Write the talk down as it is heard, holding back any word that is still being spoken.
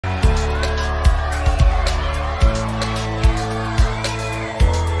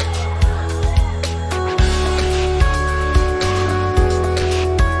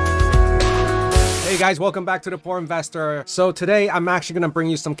guys, welcome back to The Poor Investor. So today I'm actually going to bring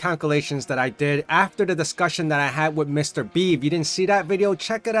you some calculations that I did after the discussion that I had with Mr. B. If you didn't see that video,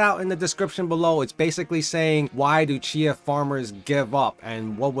 check it out in the description below. It's basically saying, why do chia farmers give up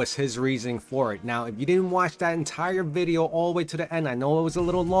and what was his reasoning for it? Now, if you didn't watch that entire video all the way to the end, I know it was a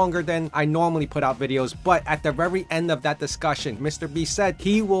little longer than I normally put out videos, but at the very end of that discussion, Mr. B said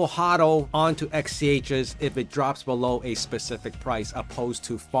he will hodl onto XCHs if it drops below a specific price opposed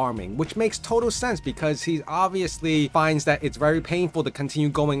to farming, which makes total sense because he obviously finds that it's very painful to continue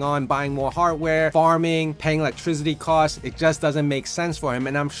going on buying more hardware, farming, paying electricity costs. It just doesn't make sense for him,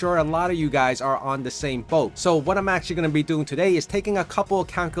 and I'm sure a lot of you guys are on the same boat. So what I'm actually going to be doing today is taking a couple of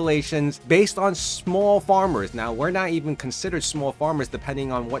calculations based on small farmers. Now, we're not even considered small farmers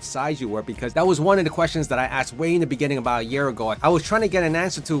depending on what size you were, because that was one of the questions that I asked way in the beginning about a year ago. I was trying to get an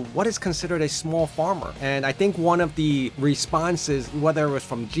answer to what is considered a small farmer, and I think one of the responses, whether it was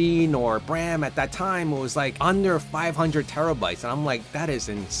from Gene or Bram at that time, it was like under 500 terabytes, and I'm like, that is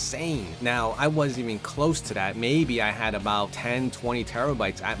insane. Now, I wasn't even close to that. Maybe I had about 10-20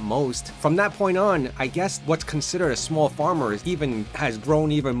 terabytes at most. From that point on, I guess what's considered a small farmer has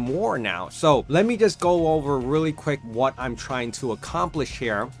grown even more now. So let me just go over really quick what I'm trying to accomplish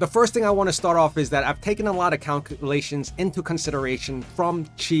here. The first thing I want to start off is that I've taken a lot of calculations into consideration from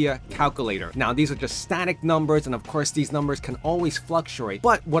Chia Calculator. Now, these are just static numbers, and of course these numbers can always fluctuate,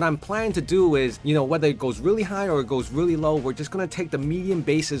 but what I'm planning to do is, you know, whether it goes really high or it goes really low, we're just going to take the median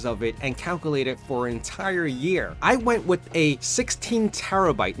basis of it and calculate it for an entire year. I went with a 16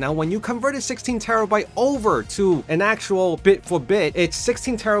 terabyte. Now, when you converted 16 terabyte over to an actual bit for bit, it's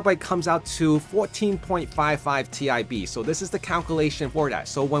 16 terabyte comes out to 14.55 TIB. So this is the calculation for that.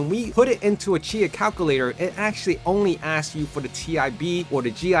 So when we put it into a Chia calculator, it actually only asks you for the TIB or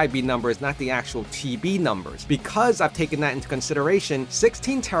the GIB numbers, not the actual TB numbers. Because I've taken that into consideration,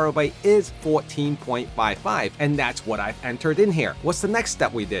 16 terabyte is 14.55, and that's what I've entered in here. What's the next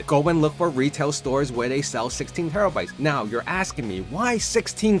step we did? Go and look for retail stores where they sell 16 terabytes. Now, you're asking me, why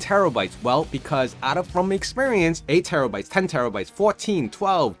 16 terabytes? Well, because from experience, 8 terabytes, 10 terabytes, 14,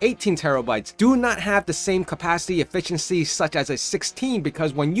 12, 18 terabytes do not have the same capacity efficiency such as a 16,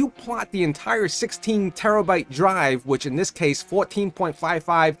 because when you plot the entire 16 terabyte drive, which in this case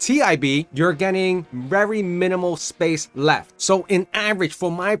 14.55 TIB, you're getting very minimal space left. So in average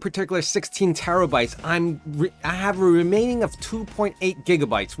for my particular 16 terabytes, I have a remaining of 2.8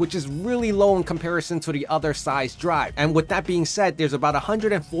 gigabytes, which is really low in comparison to the other size drive. And with that being said, there's about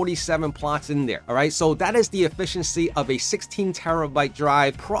 147 plots in there. All right, so that is the efficiency of a 16 terabyte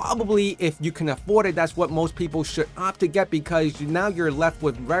drive. Probably if you can afford it, that's what most people should opt to get, because now you're left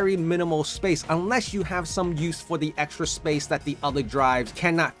with very minimal space, unless you have some use for the extra space that the other drives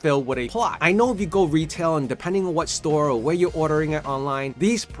cannot fill with a plot. I know if you go retail, and depending on what store or where you're ordering it online,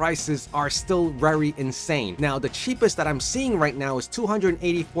 these prices are still very insane. Now, the cheapest that I'm seeing right now is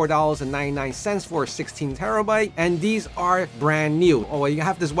 $284.99 for a 16 terabyte, and these are brand new. Oh, you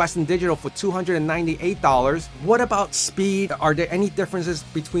have this Western Digital for $298. What about speed? Are there any differences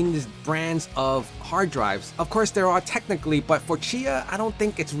between these brands of hard drives? Of course there are technically, but for Chia, I don't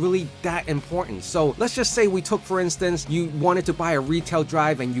think it's really that important. So let's just say we took, for instance, you wanted to buy a retail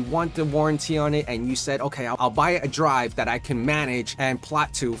drive and you want the warranty on it, and you said, okay, I'll buy a drive that I can manage and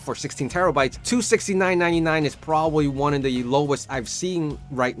plot to for 16 terabytes. $269.99 is probably one of the lowest I've seen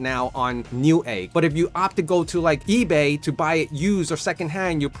right now on Newegg. But if you opt to go to like eBay to buy it used or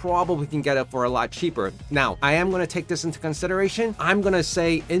secondhand, you probably can get it for a lot cheaper. Now, I am going to take this into consideration. I'm going to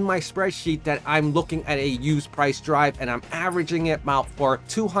say in my spreadsheet that I'm looking at a used price drive, and I'm averaging it out for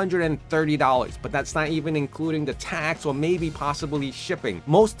 $230, but that's not even including the tax or maybe possibly shipping.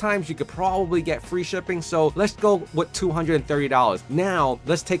 Most times you could probably get free shipping, so let's go with $230. Now,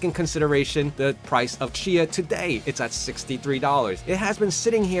 let's take in consideration the price of Chia today. It's at $63. It has been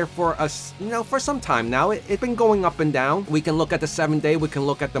sitting here for us, for some time now. It's been going up and down. We can look at the 7-day, we can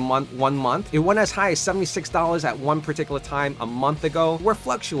look at the 1 month. It went as high as $76 at one particular time a month ago. We're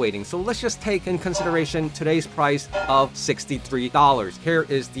fluctuating, so let's just take in consideration today's price of $63. Here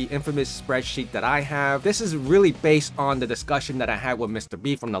is the infamous spreadsheet that I have. This is really based on the discussion that I had with Mr.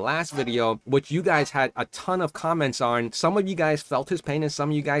 B from the last video, which you guys had a ton of comments on. Some of you guys felt his pain, and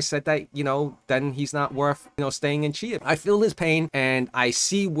some of you guys said that, then he's not worth, staying in Chia. I feel his pain, and I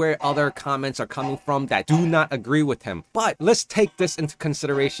see where other comments are coming from that do not agree with him. But let's take this into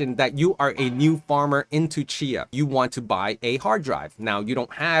consideration that you are a new farmer into Chia. You want to buy a hard drive. Now, you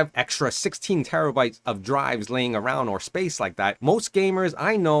don't have extra 16 terabytes of drives laying around or space like that. Most gamers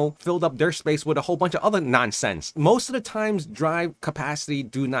I know filled up their space with a whole bunch of other nonsense. Most of the times, drive capacity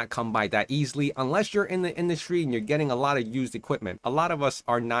do not come by that easily unless you're in the industry and you're getting a lot of used equipment. A lot of us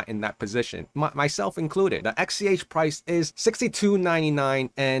are not in that position. position, myself included. The XCH price is $62.99,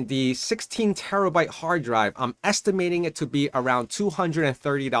 and the 16 terabyte hard drive, I'm estimating it to be around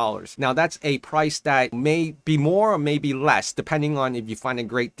 $230. Now that's a price that may be more or maybe less depending on if you find a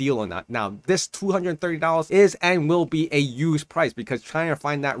great deal or not. Now this $230 is and will be a used price, because trying to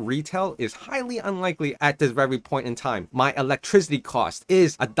find that retail is highly unlikely at this very point in time. My electricity cost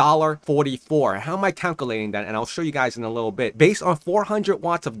is $1.44. How am I calculating that? And I'll show you guys in a little bit. Based on 400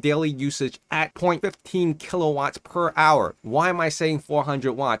 watts of daily usage at 0.15 kilowatts per hour. Why am I saying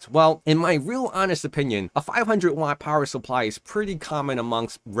 400 watts? Well, in my real honest opinion, a 500 watt power supply is pretty common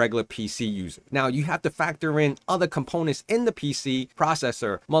amongst regular PC users. Now you have to factor in other components in the PC: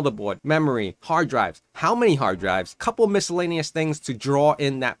 processor, motherboard, memory, hard drives. How many hard drives? Couple miscellaneous things to draw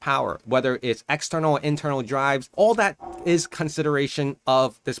in that power, whether it's external or internal drives. All that is consideration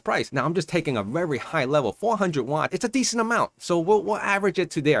of this price. Now I'm just taking a very high level. 400 watts, it's a decent amount, so we'll average it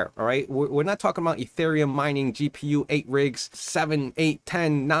to there. All right, we're not talking about Ethereum mining GPU 8 rigs 7, 8,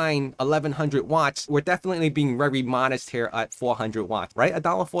 10, 9, 1100 watts. We're definitely being very modest here at 400 watts, right?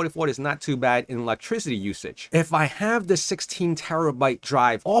 $1.44 is not too bad in electricity usage. If I have this 16 terabyte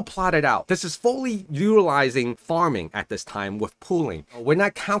drive all plotted out, this is fully utilizing farming at this time with pooling. We're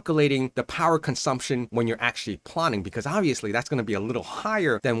not calculating the power consumption when you're actually plotting, because obviously that's going to be a little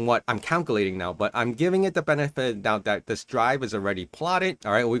higher than what I'm calculating now, but I'm giving it the benefit now that this drive is already plotted.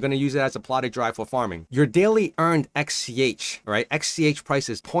 All right, we're going to use it as a plotted drive for farming. Your daily earned XCH, all right, XCH price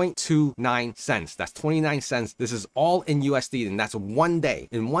is 0.29 cents. That's 29 cents. This is all in USD, and that's one day.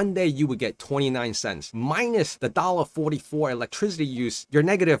 In one day, you would get 29 cents minus the $1.44 electricity use. You're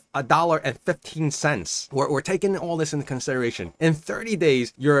negative $1.15. We're taking all this into consideration. In 30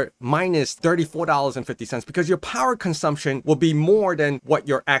 days, you're minus $34.50 because your power consumption will be more than what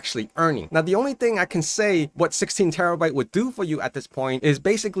you're actually earning. Now, the only thing I can say what 16 terabyte would do for you at this point is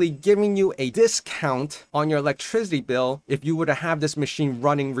basically giving you a discount on your electricity bill if you were to have this machine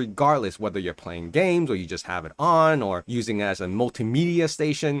running regardless, whether you're playing games or you just have it on or using it as a multimedia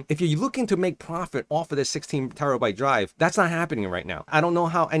station. If you're looking to make profit off of this 16 terabyte drive, that's not happening right now. I don't know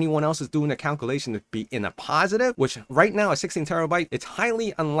how anyone else is doing the calculation to be in a positive, which right now at 16 terabyte, it's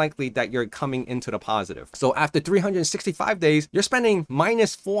highly unlikely that you're coming into the positive. So after 365 days, you're spending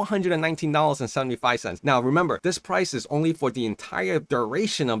minus $419.75. Now remember, this price is only for the entire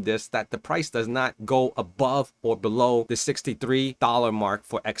duration of this, that the price does not go above or below the $63 mark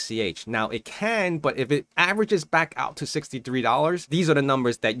for XCH. Now it can, but if it averages back out to $63, these are the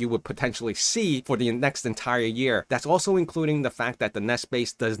numbers that you would potentially see for the next entire year. That's also including the fact that the net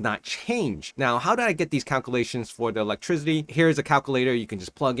space does not change. Now, how did I get these calculations for the electricity? Here's a calculator. You can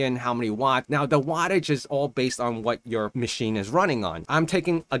just plug in how many watts. Now, the wattage is all based on what your machine is running on. I'm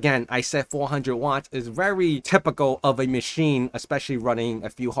taking, again, I said 400 watts is very typical of a machine, especially running a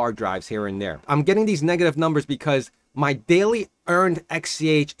few hard drives here and there. I'm getting these negative numbers because my daily earned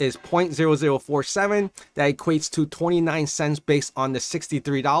XCH is 0.0047. That equates to 29 cents based on the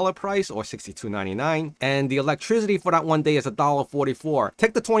 $63 price, or $62.99. And the electricity for that one day is $1.44.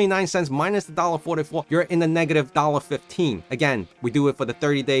 Take the 29 cents minus the $1.44, you're in the negative $1.15. Again, we do it for the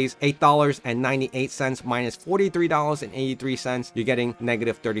 30 days, $8.98 minus $43.83. You're getting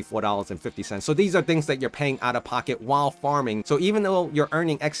negative $34.50. So these are things that you're paying out of pocket while farming. So even though you're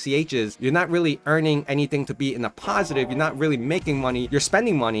earning XCHs, you're not really earning anything to be in a positive. You're not really making money. You're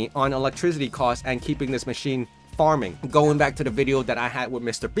spending money on electricity costs and keeping this machine farming. Going back to the video that I had with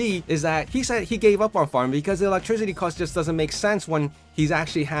Mr. B, is that he said he gave up on farming because the electricity cost just doesn't make sense when he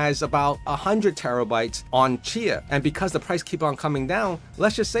actually has about 100 terabytes on Chia. And because the price keep on coming down,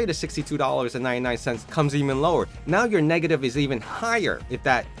 let's just say the $62.99 comes even lower. Now your negative is even higher, if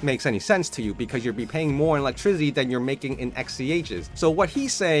that makes any sense to you, because you'll be paying more in electricity than you're making in XCHs. So what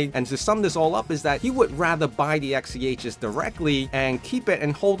he's saying, and to sum this all up, is that he would rather buy the XCHs directly and keep it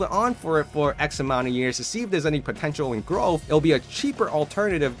and hold it on for it for X amount of years to see if there's any potential in growth. It'll be a cheaper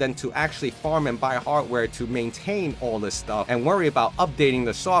alternative than to actually farm and buy hardware to maintain all this stuff and worry about updating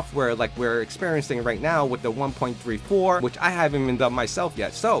the software like we're experiencing right now with the 1.34, which I haven't even done myself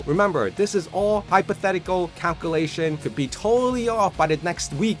yet. So remember, this is all hypothetical calculation. Could be totally off by the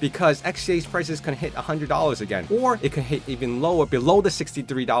next week because XCH prices can hit $100 again, or it can hit even lower, below the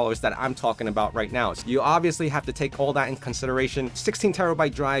 $63 that I'm talking about right now. So you obviously have to take all that in consideration. 16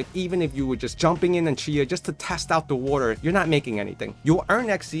 terabyte drive, even if you were just jumping in Chia just to test out the water, you're not making anything. You'll earn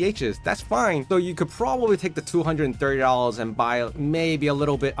XCHs, that's fine. So you could probably take the $230 and buy maybe a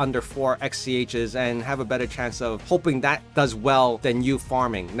little bit under 4 XCHs and have a better chance of hoping that does well than you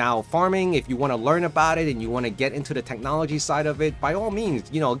farming. Now, farming, if you want to learn about it and you want to get into the technology side of it, by all means,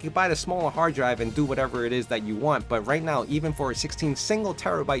 you know, buy the smaller hard drive and do whatever it is that you want. But right now, even for a 16 single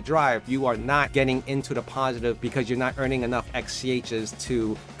terabyte drive, you are not getting into the positive because you're not earning enough XCHs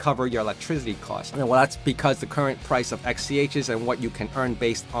to cover your electricity costs. And well, that's because the current price of XCHs and what you can earn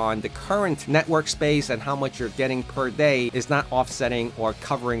based on the current network space and how much you're getting per day is not offsetting or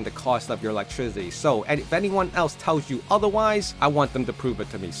covering the cost of your electricity. So if anyone else tells you otherwise, I want them to prove it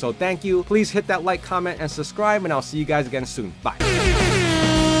to me. So thank you. Please hit that like, comment, and subscribe, and I'll see you guys again soon. Bye.